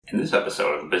In this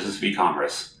episode of the Business of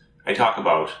E-Commerce, I talk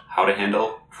about how to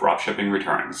handle dropshipping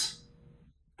returns.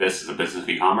 This is the Business of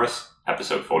E-Commerce,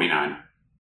 episode 49.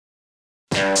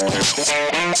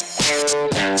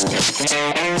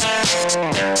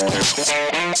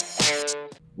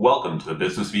 Welcome to the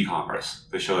Business of E-Commerce,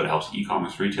 the show that helps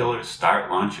e-commerce retailers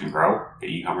start, launch, and grow their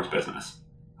e-commerce business.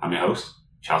 I'm your host,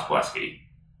 Charles Pulaski.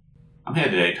 I'm here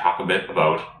today to talk a bit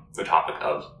about the topic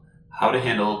of how to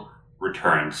handle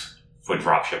returns for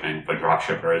dropshipping, for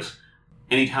dropshippers.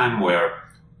 Anytime where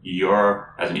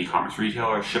you're, as an e-commerce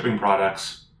retailer, shipping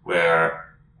products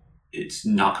where it's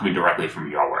not coming directly from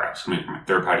your warehouse, coming from a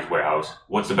third party's warehouse,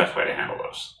 what's the best way to handle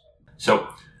those? So,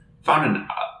 found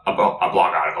a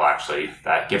blog article actually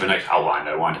that gave a nice outline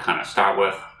that I wanted to kind of start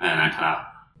with, and then kind of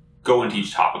go into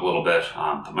each topic a little bit,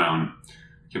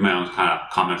 give my own kind of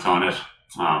comments on it,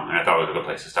 and I thought it was a good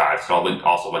place to start. So I'll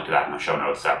also link to that in the show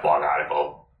notes, that blog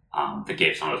article that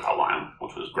gave some of this outline,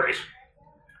 which was great.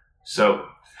 So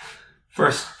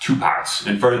first, two parts.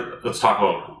 And first, let's talk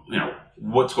about,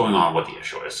 what's going on, what the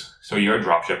issue is. So you're a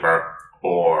dropshipper,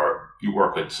 or you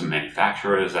work with some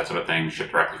manufacturers, that sort of thing,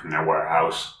 ship directly from their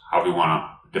warehouse, however you want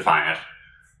to define it.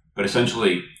 But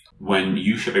essentially, when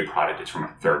you ship a product, it's from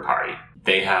a third party.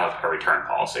 They have a return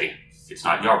policy. It's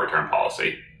not your return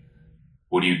policy.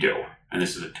 What do you do? And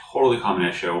this is a totally common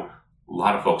issue. A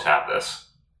lot of folks have this.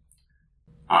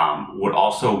 What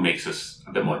also makes this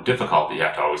a bit more difficult that you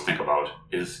have to always think about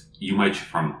is you might ship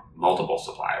from multiple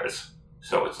suppliers.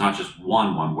 So it's not just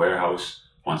one warehouse,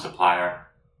 one supplier,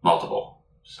 multiple.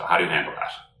 So how do you handle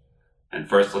that? And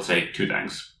first, let's say two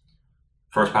things.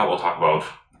 First part, we'll talk about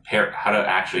how to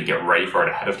actually get ready for it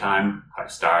ahead of time, how to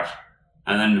start,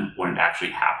 and then when it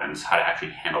actually happens, how to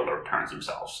actually handle the returns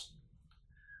themselves.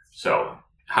 So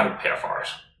how to prepare for it.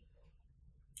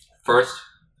 First,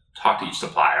 talk to each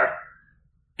supplier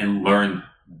and learn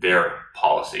their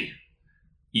policy.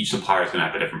 Each supplier is going to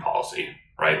have a different policy,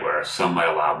 right? Where some might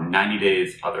allow 90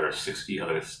 days, others 60,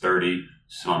 others 30,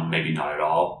 some maybe not at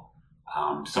all.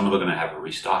 Some of them are going to have a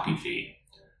restocking fee.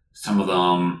 Some of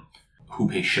them, who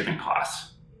pays shipping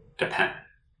costs?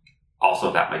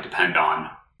 Also, that might depend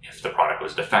on if the product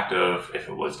was defective, if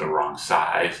it was the wrong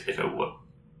size, if it was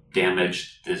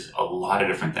damaged. There's a lot of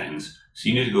different things. So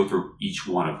you need to go through each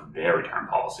one of their return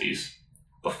policies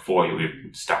before you even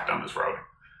start down this road,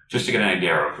 just to get an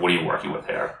idea of what are you working with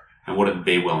here and what are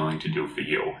they willing to do for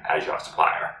you as your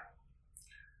supplier.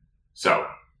 So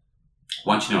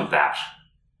once you know that,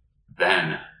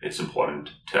 then it's important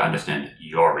to understand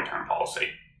your return policy.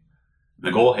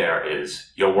 The goal here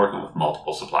is you're working with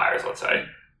multiple suppliers, let's say.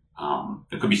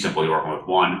 It could be simple, you're working with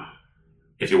one.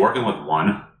 If you're working with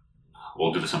one,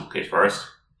 we'll do the simple case first.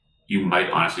 You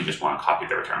might honestly just want to copy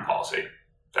the return policy.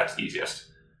 That's the easiest,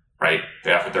 right?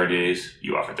 They offer 30 days,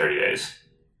 you offer 30 days.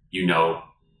 You know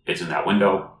it's in that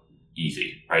window,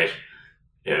 easy, right?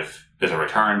 If there's a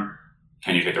return,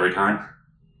 can you take the return?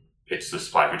 It's the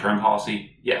supply return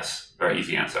policy? Yes, very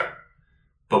easy answer.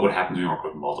 But what happens when you work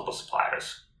with multiple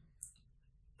suppliers?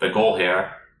 The goal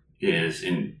here is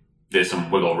there's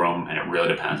some wiggle room, and it really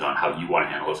depends on how you want to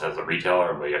handle this as a retailer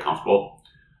and where you're comfortable.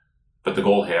 But the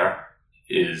goal here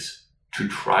is to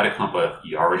try to come up with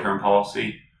your return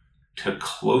policy to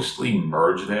closely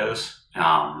merge theirs.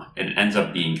 It ends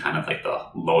up being kind of like the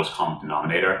lowest common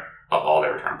denominator of all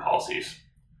their return policies.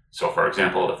 So for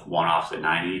example, if one offers a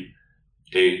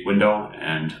 90-day window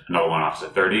and another one offers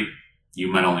a 30, you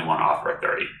might only want to offer a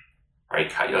 30, right?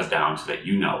 Cut yours down so that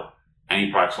you know any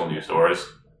products sold in your stores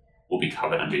will be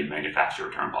covered under your manufacturer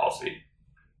return policy.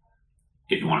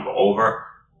 If you want to go over,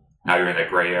 now you're in that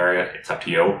gray area, it's up to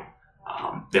you.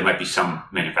 There might be some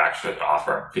manufacturers that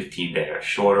offer 15-day or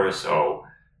shorter, so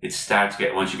it starts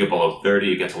once you get below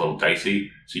 30, it gets a little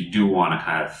dicey. So you do want to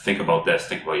kind of think about this,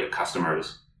 think about your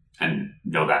customers, and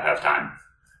know that ahead of time.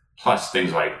 Plus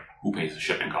things like who pays the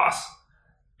shipping costs.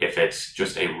 If it's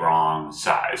just a wrong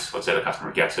size, let's say the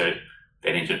customer gets it,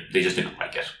 they just didn't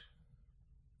like it.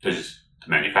 Does the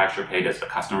manufacturer pay? Does the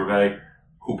customer pay?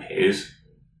 Who pays?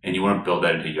 And you want to build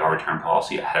that into your return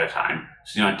policy ahead of time,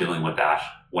 so you're not dealing with that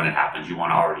when it happens. You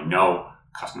want to already know,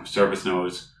 customer service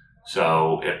knows,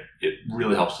 so it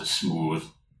really helps to smooth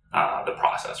the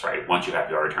process, right? Once you have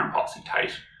your return policy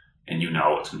tight and you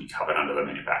know it's going to be covered under the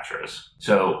manufacturers.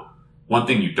 So one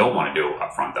thing you don't want to do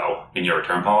up front, though, in your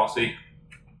return policy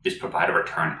is provide a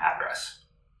return address,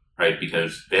 right?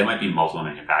 Because there might be multiple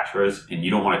manufacturers, and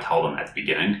you don't want to tell them at the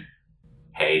beginning,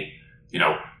 hey,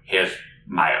 here's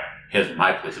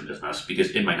my place of business,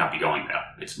 because it might not be going there.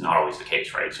 It's not always the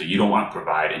case, right? So you don't want to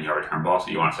provide in your return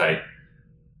policy, you want to say,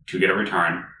 to get a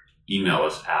return, email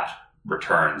us at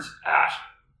returns at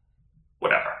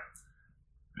whatever.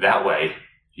 That way,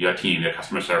 your team, your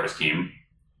customer service team,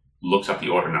 looks up the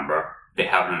order number. They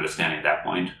have an understanding at that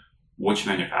point which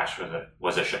manufacturer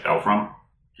was it shipped out from,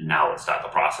 and now let's start the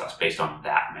process based on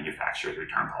that manufacturer's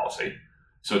return policy.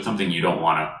 So it's something you don't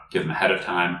want to give them ahead of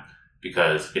time,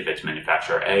 because if it's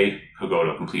manufacturer A, it could go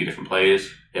to a completely different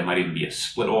place. There might even be a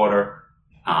split order.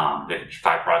 There could be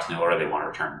 5 products in the order. They want to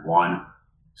return 1.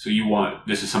 So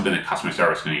this is something that customer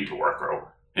service is going to need to work through.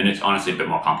 And it's honestly a bit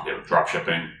more complicated with drop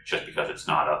shipping, just because it's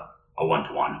not a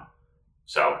one-to-one.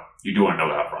 So you do want to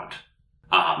know that up front.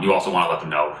 You also want to let them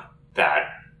know that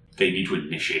they need to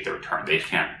initiate the return. They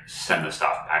can't send the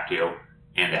stuff back to you,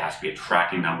 and there has to be a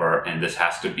tracking number, and this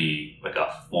has to be like a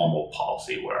formal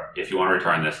policy where if you want to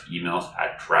return this, emails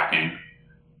at tracking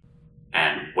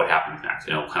and what happens next,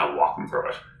 and it'll kind of walk them through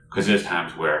it. Because there's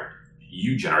times where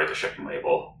you generate the shipping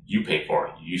label, you pay for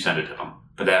it, you send it to them,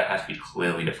 but that has to be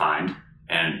clearly defined.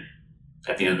 And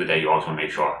at the end of the day, you always want to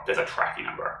make sure there's a tracking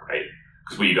number, right?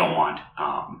 Because what you don't want,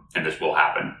 and this will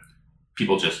happen,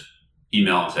 people just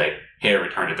email and say, hey, I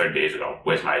returned it 30 days ago.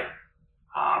 Where's my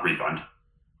refund?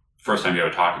 First time you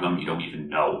ever talk to them, you don't even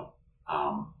know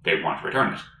they want to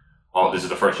return it. Oh, this is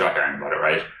the first you're hearing about it,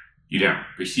 right? You didn't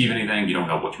receive anything. You don't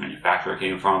know which manufacturer it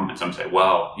came from. And some say,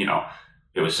 well,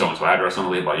 it was so-and-so address on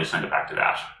the label. I just sent it back to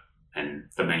that. And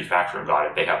the manufacturer got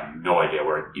it. They have no idea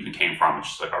where it even came from. It's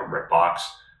just like a rip box.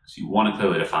 So you want to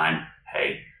clearly define,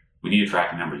 hey, we need a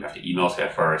tracking number. You have to email us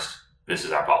at first. This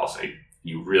is our policy.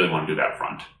 You really want to do that up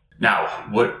front. Now,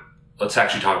 let's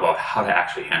actually talk about how to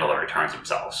actually handle the returns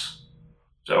themselves.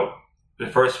 So the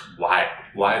first, why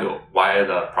are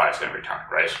the products getting returned,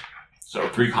 right? So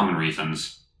 3 common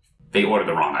reasons. They ordered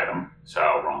the wrong item. So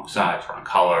wrong size, wrong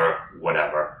color,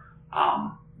 whatever.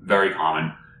 Very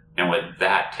common. And with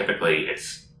that, typically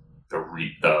it's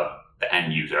the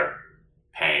end user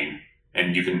paying.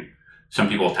 And some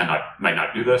people might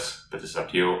not do this, but this is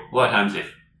up to you. A lot of times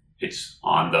if it's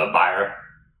on the buyer,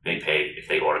 they pay if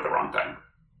they ordered the wrong thing.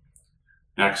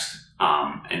 Next,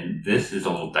 and this is a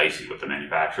little dicey with the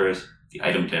manufacturers, the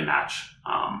item didn't match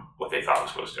what they thought it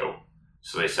was supposed to.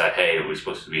 So they said, hey, it was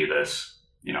supposed to be this,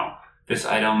 this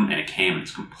item, and it came, and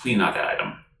it's completely not that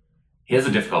item. Here's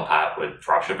the difficult part with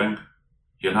drop shipping.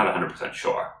 You're not 100%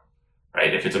 sure,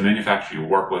 right? If it's a manufacturer you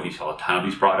work with, you sell a ton of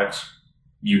these products,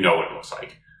 you know what it looks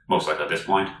like, most likely at this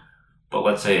point. But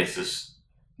let's say it's this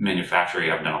manufacturer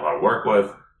you haven't done a lot of work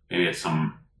with. Maybe it's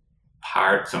some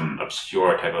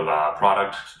obscure type of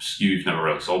product, some SKU you've never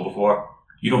really sold before.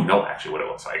 You don't know actually what it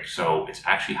looks like, so it's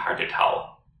actually hard to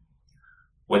tell.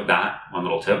 With that, one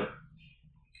little tip,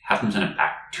 have them send it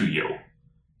back to you.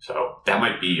 So that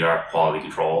might be your quality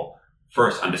control.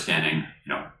 First, understanding,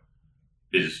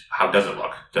 is how does it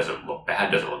look? Does it look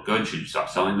bad? Does it look good? Should you stop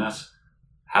selling this?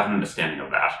 Have an understanding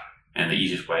of that. And the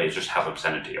easiest way is just have them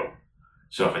send it to you.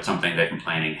 So if it's something they're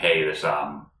complaining, hey, this,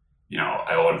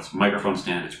 I ordered this microphone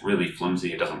stand, it's really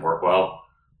flimsy, it doesn't work well.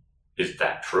 Is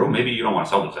that true? Maybe you don't want to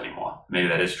sell those anymore. Maybe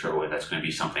that is true, and that's going to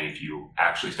be something, if you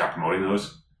actually start promoting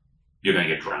those, you're going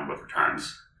to get drowned with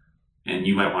returns. And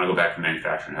you might want to go back to the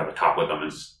manufacturer and have a talk with them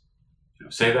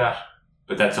and say that.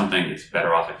 But that's something that's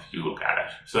better off if you look at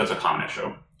it. So that's a common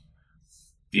issue.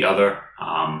 The other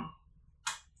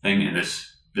thing, and this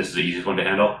is the easiest one to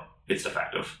handle, it's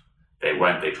defective. They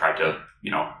tried to,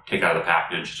 take out of the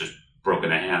package, just broke in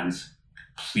their hands,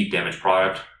 complete damaged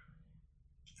product.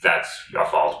 That's your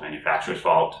fault, manufacturer's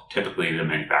fault. Typically, the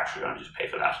manufacturer is going to just pay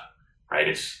for that, right?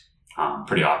 It's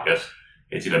pretty obvious.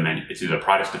 It's either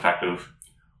product's defective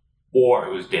or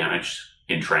it was damaged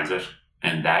in transit,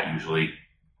 and that usually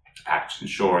the package is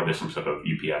insured. There's some sort of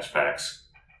UPS, FedEx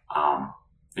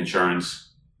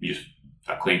insurance. You just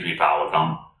a claim can be filed with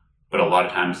them. But a lot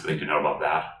of times the thing to know about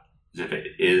that is if it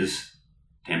is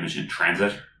damaged in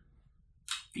transit,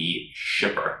 the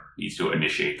shipper needs to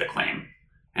initiate the claim,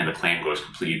 and the claim goes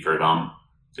complete for them.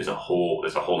 There's a whole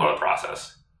other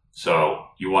process. So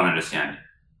you want to understand,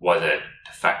 was it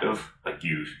defective? Like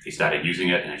they started using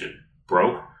it and it just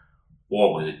broke,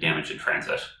 or was it damaged in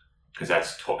transit? Because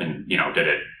did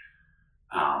it?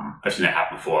 I've seen that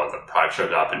happen before. The product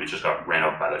showed up and it just got ran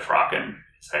over by the truck, and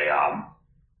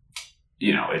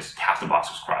it's half the box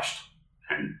was crushed,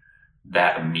 and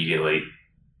that immediately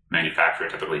manufacturer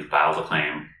typically files a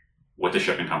claim with the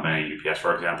shipping company, UPS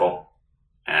for example,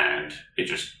 and it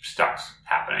just starts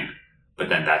happening. But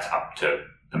then that's up to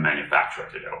the manufacturer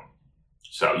to do.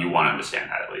 So you want to understand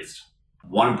that at least.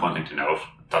 One important thing to note,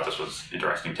 I thought this was an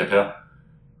interesting tip here,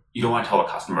 you don't want to tell a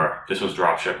customer this was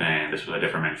drop shipping, this was a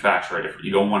different manufacturer,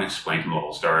 you don't want to explain to them the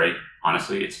whole story.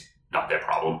 Honestly, it's not their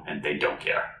problem and they don't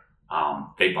care.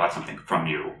 They bought something from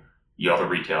you, you're the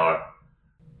retailer.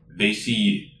 They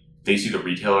see the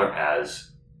retailer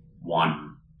as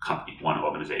one company, one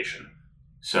organization.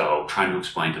 So trying to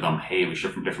explain to them, hey, we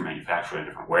ship from different manufacturers and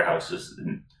different warehouses,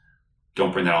 and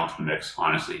don't bring that all into the mix.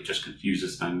 Honestly, it just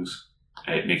confuses things.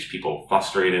 It makes people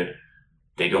frustrated.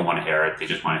 They don't want to hear it. They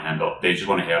just want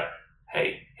to hear,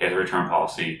 hey, here's a return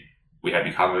policy. We have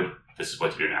you covered. This is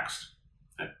what to do next.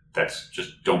 That's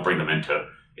just, don't bring them into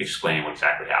explaining what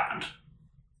exactly happened.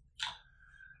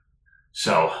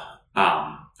 So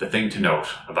the thing to note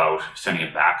about sending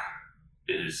it back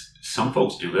is some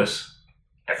folks do this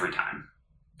every time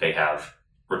they have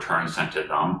returns sent to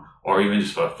them, or even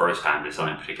just for the first time they're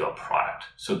selling a particular product.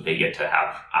 So they get to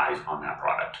have eyes on that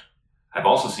product. I've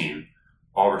also seen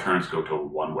all returns go to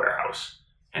one warehouse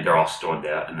and they're all stored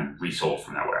there and then resold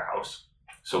from that warehouse.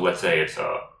 So let's say it's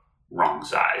a wrong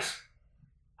size.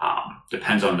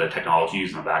 Depends on the technology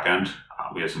used in the back end.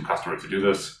 We have some customers that do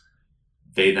this.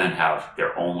 They then have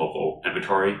their own local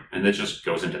inventory, and that just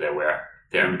goes into their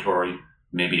inventory.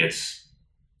 Maybe it's,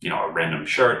 a random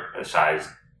shirt, a size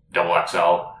double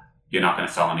XL. You're not going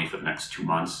to sell any for the next 2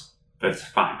 months. That's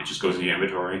fine. It just goes in your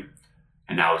inventory,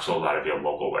 and now it's sold out of your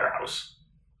local warehouse.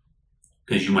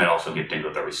 Because you might also get dinged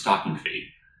with a restocking fee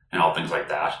and all things like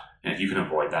that. And if you can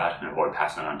avoid that and avoid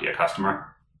passing it on to your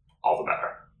customer, all the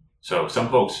better. So some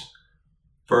folks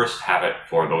first have it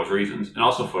for those reasons, and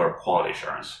also for quality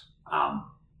assurance.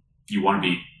 You want to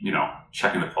be,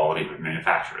 checking the quality of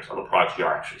manufacturers or the products you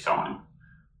are actually selling,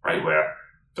 right? Where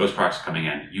those products coming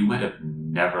in, you might have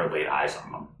never laid eyes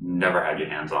on them, never had your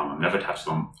hands on them, never touched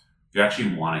them. You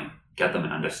actually want to get them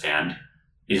and understand,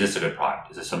 is this a good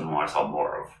product? Is this something we want to sell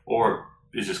more of? Or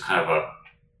is this kind of a,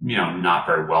 not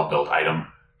very well built item?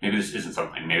 Maybe this isn't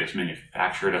something, maybe this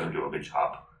manufacturer doesn't do a good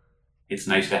job. It's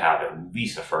nice to have at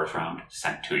least a first round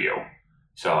sent to you.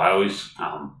 So I always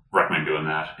recommend doing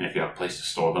that. And if you have a place to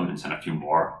store them and send a few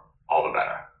more, all the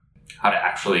better. How to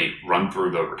actually run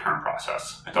through the return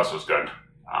process. I thought this was good.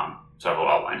 So I will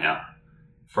outline here.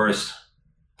 First,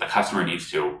 the customer needs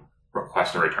to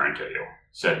request a return to you.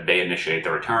 So they initiate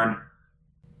the return.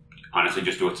 Honestly,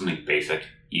 just do it something basic.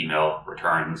 Email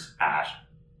returns at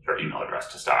your email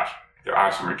address to start. There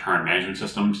are some return management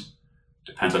systems.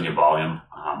 Depends on your volume.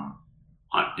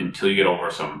 Until you get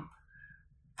over some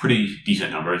pretty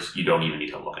decent numbers, you don't even need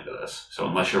to look into this. So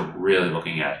unless you're really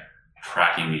looking at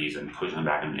tracking these and pushing them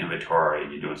back in inventory,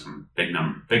 and you're doing some big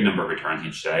number of returns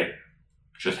each day,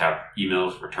 just have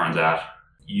emails, returns at.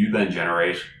 You then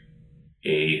generate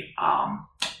a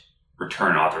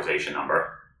return authorization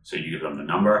number. So you give them the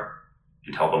number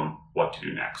and tell them what to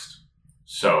do next.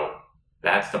 So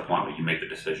that's the point where you make the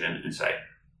decision and say,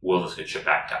 will this get shipped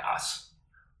back to us?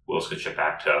 Will this get shipped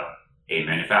back to a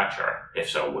manufacturer? If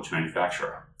so, which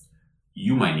manufacturer?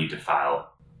 You might need to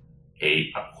file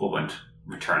a equivalent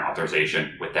return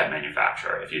authorization with that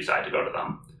manufacturer if you decide to go to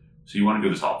them. So you want to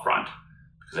do this all front,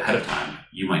 because ahead of time,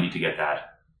 you might need to get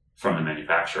that from the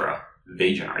manufacturer.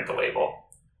 They generate the label.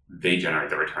 They generate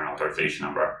the return authorization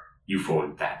number. You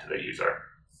forward that to the user.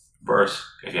 Versus,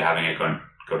 if you're having it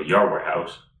go to your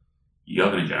warehouse,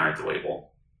 you're going to generate the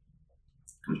label.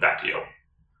 It comes back to you.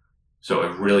 So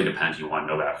it really depends. You want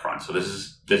to know that up front. So this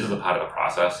is the part of the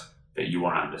process that you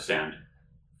want to understand.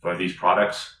 For these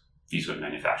products, these would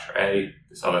manufacturer A,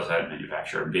 this other side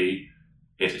manufacturer B.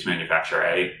 If it's manufacturer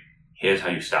A, here's how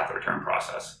you start the return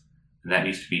process. And that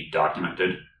needs to be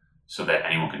documented so that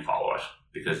anyone can follow it,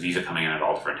 because these are coming in at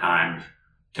all different times.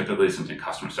 Typically something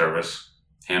customer service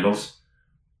handles.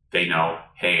 They know,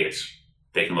 hey,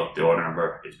 they can look at the order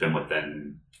number. It's been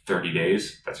within 30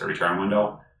 days. That's a return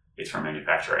window. It's from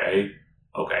manufacturer A.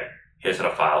 Okay, here's how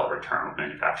to file a return with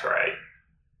manufacturer A.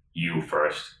 You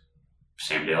first,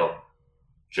 same deal,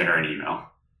 generate an email.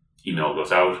 Email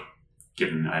goes out, give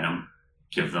them the item,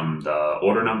 give them the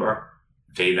order number.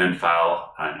 They then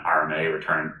file an RMA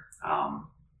return,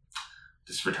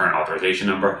 this return authorization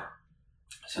number,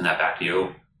 send that back to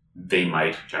you. They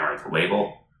might generate the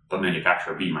label, but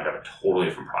manufacturer B might have a totally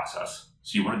different process.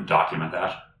 So you want to document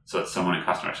that so that someone in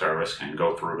customer service can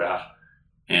go through that,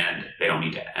 and they don't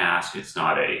need to ask. It's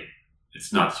not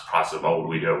this process of, what do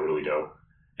we do?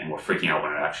 And we're freaking out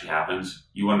when it actually happens.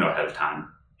 You want to know ahead of time,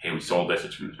 hey, we sold this,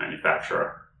 it's from this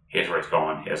manufacturer. Here's where it's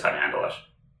going. Here's how to handle it.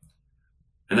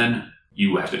 And then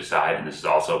you have to decide, and this is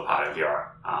also part of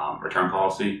your return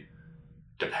policy,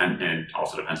 and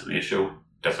also depends on the issue.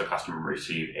 Does the customer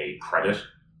receive a credit?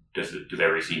 Do they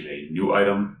receive a new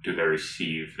item? Do they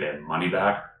receive their money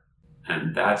back?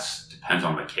 And that depends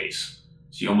on the case.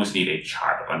 So you almost need a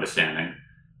chart of understanding,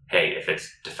 hey, if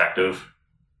it's defective,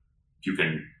 you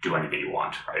can do anything you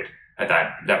want, right? At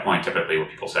that point, typically what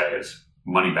people say is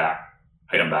money back,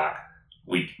 item back.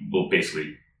 We will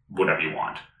basically whatever you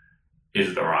want. Is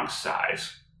it the wrong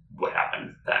size? What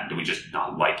happened then? Do we just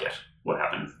not like it? What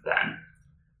happened then?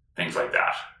 Things like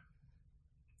that.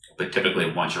 But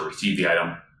typically, once you receive the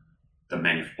item,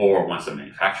 once the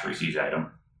manufacturer receives the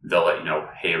item, they'll let you know,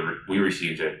 hey, we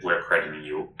received it, we're crediting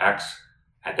you X.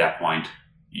 At that point,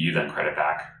 you then credit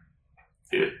back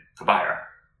the buyer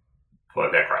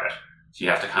for their credit. So you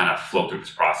have to kind of flow through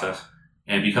this process,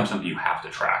 and it becomes something you have to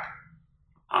track.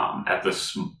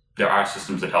 There are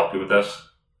systems that help you with this,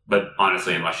 but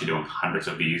honestly, unless you're doing hundreds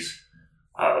of these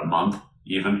a month,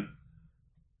 even,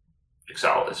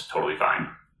 Excel is totally fine.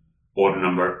 Order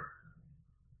number,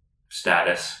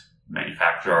 status,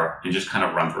 manufacturer, and just kind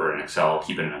of run through it in Excel,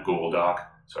 keep it in a Google Doc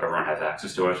so everyone has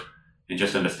access to it, and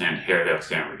just understand, here are the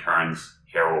outstanding returns,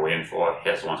 here are what we're waiting for,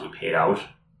 here's the ones we paid out,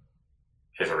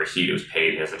 here's a receipt it was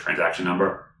paid, here's the transaction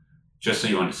number, just so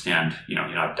you understand, you're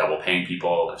not double paying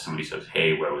people. If somebody says,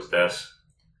 hey, where was this?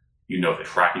 You know the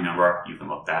tracking number, you can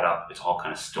look that up, it's all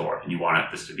kind of stored, and you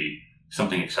want this to be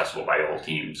something accessible by your whole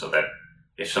team, so that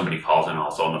if somebody calls in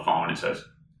also on the phone and says,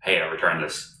 hey, I returned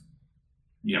this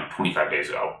 25 days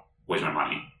ago, where's my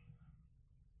money?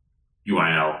 You want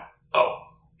to know,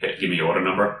 give me your order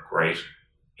number, great.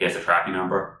 Here's the tracking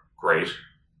number, great.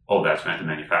 Oh, that's meant the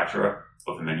manufacturer.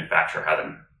 Well, the manufacturer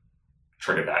hasn't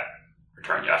triggered that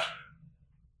return yet.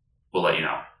 We'll let you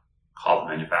know. Call the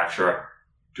manufacturer,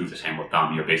 do the same with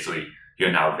them. You're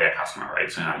now their customer, right?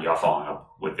 So now you're following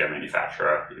up with their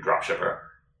manufacturer, your drop shipper.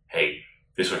 Hey,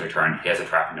 this was returned, here's the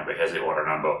tracking number, here's the order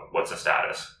number, what's the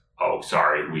status? Oh,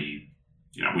 sorry, we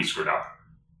screwed up.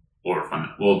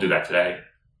 We'll do that today,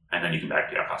 and then you can back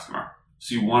to your customer.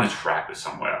 So you want to track this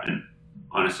somewhere. And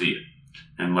honestly,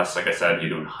 unless, like I said, you're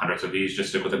doing hundreds of these, just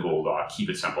stick with a Google Doc, keep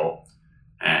it simple,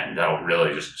 and that'll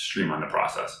really just streamline the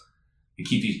process. And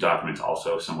keep these documents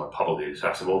also somewhat publicly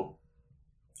accessible.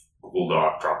 Google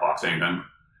Doc, Dropbox, anything,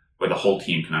 where the whole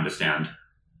team can understand,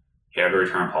 here are the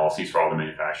return policies for all the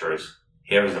manufacturers.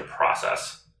 Here is the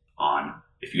process on,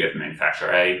 if you get from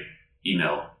manufacturer A,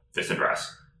 email this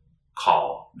address,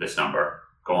 call this number,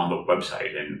 go on the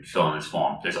website and fill in this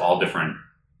form. There's all different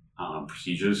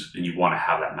procedures, and you want to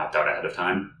have that mapped out ahead of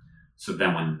time. So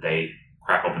then when they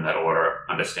crack open that order,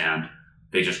 understand,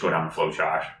 they just go down the flow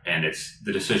chart, and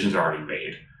the decisions are already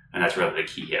made. And that's really the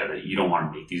key here, that you don't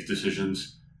want to make these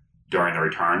decisions during the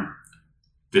return.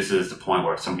 This is the point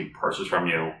where if somebody purchases from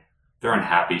you, they're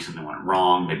unhappy, something went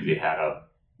wrong, maybe they had a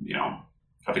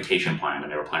vacation plan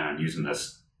and they were planning on using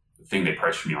this thing they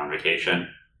purchased from you on vacation.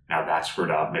 Now that's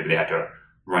screwed up. Maybe they had to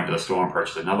run to the store and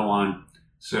purchase another one.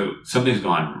 So something's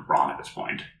gone wrong at this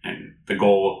point. And the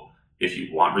goal, if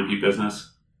you want repeat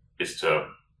business, is to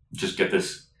just get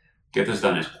this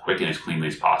done as quick and as cleanly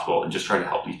as possible, and just try to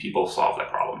help these people solve that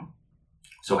problem.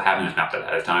 So having this mapped out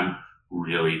ahead of time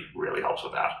really, really helps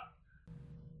with that.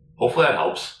 Hopefully that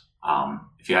helps.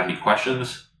 If you have any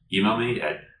questions, email me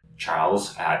at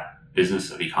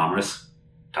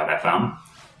charles@businessofecommerce.fm.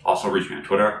 Also reach me on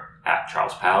Twitter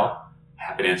 @CharlesPal.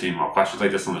 Happy to answer any more questions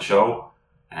like this on the show.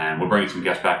 And we're bringing some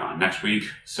guests back on next week.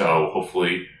 So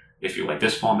hopefully, if you like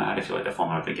this format, if you like the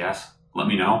format with the guests, let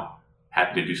me know.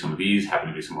 Happy to do some of these, happy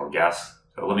to do some more guests.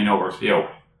 So let me know what works for you.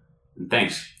 And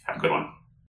thanks. Have a good one.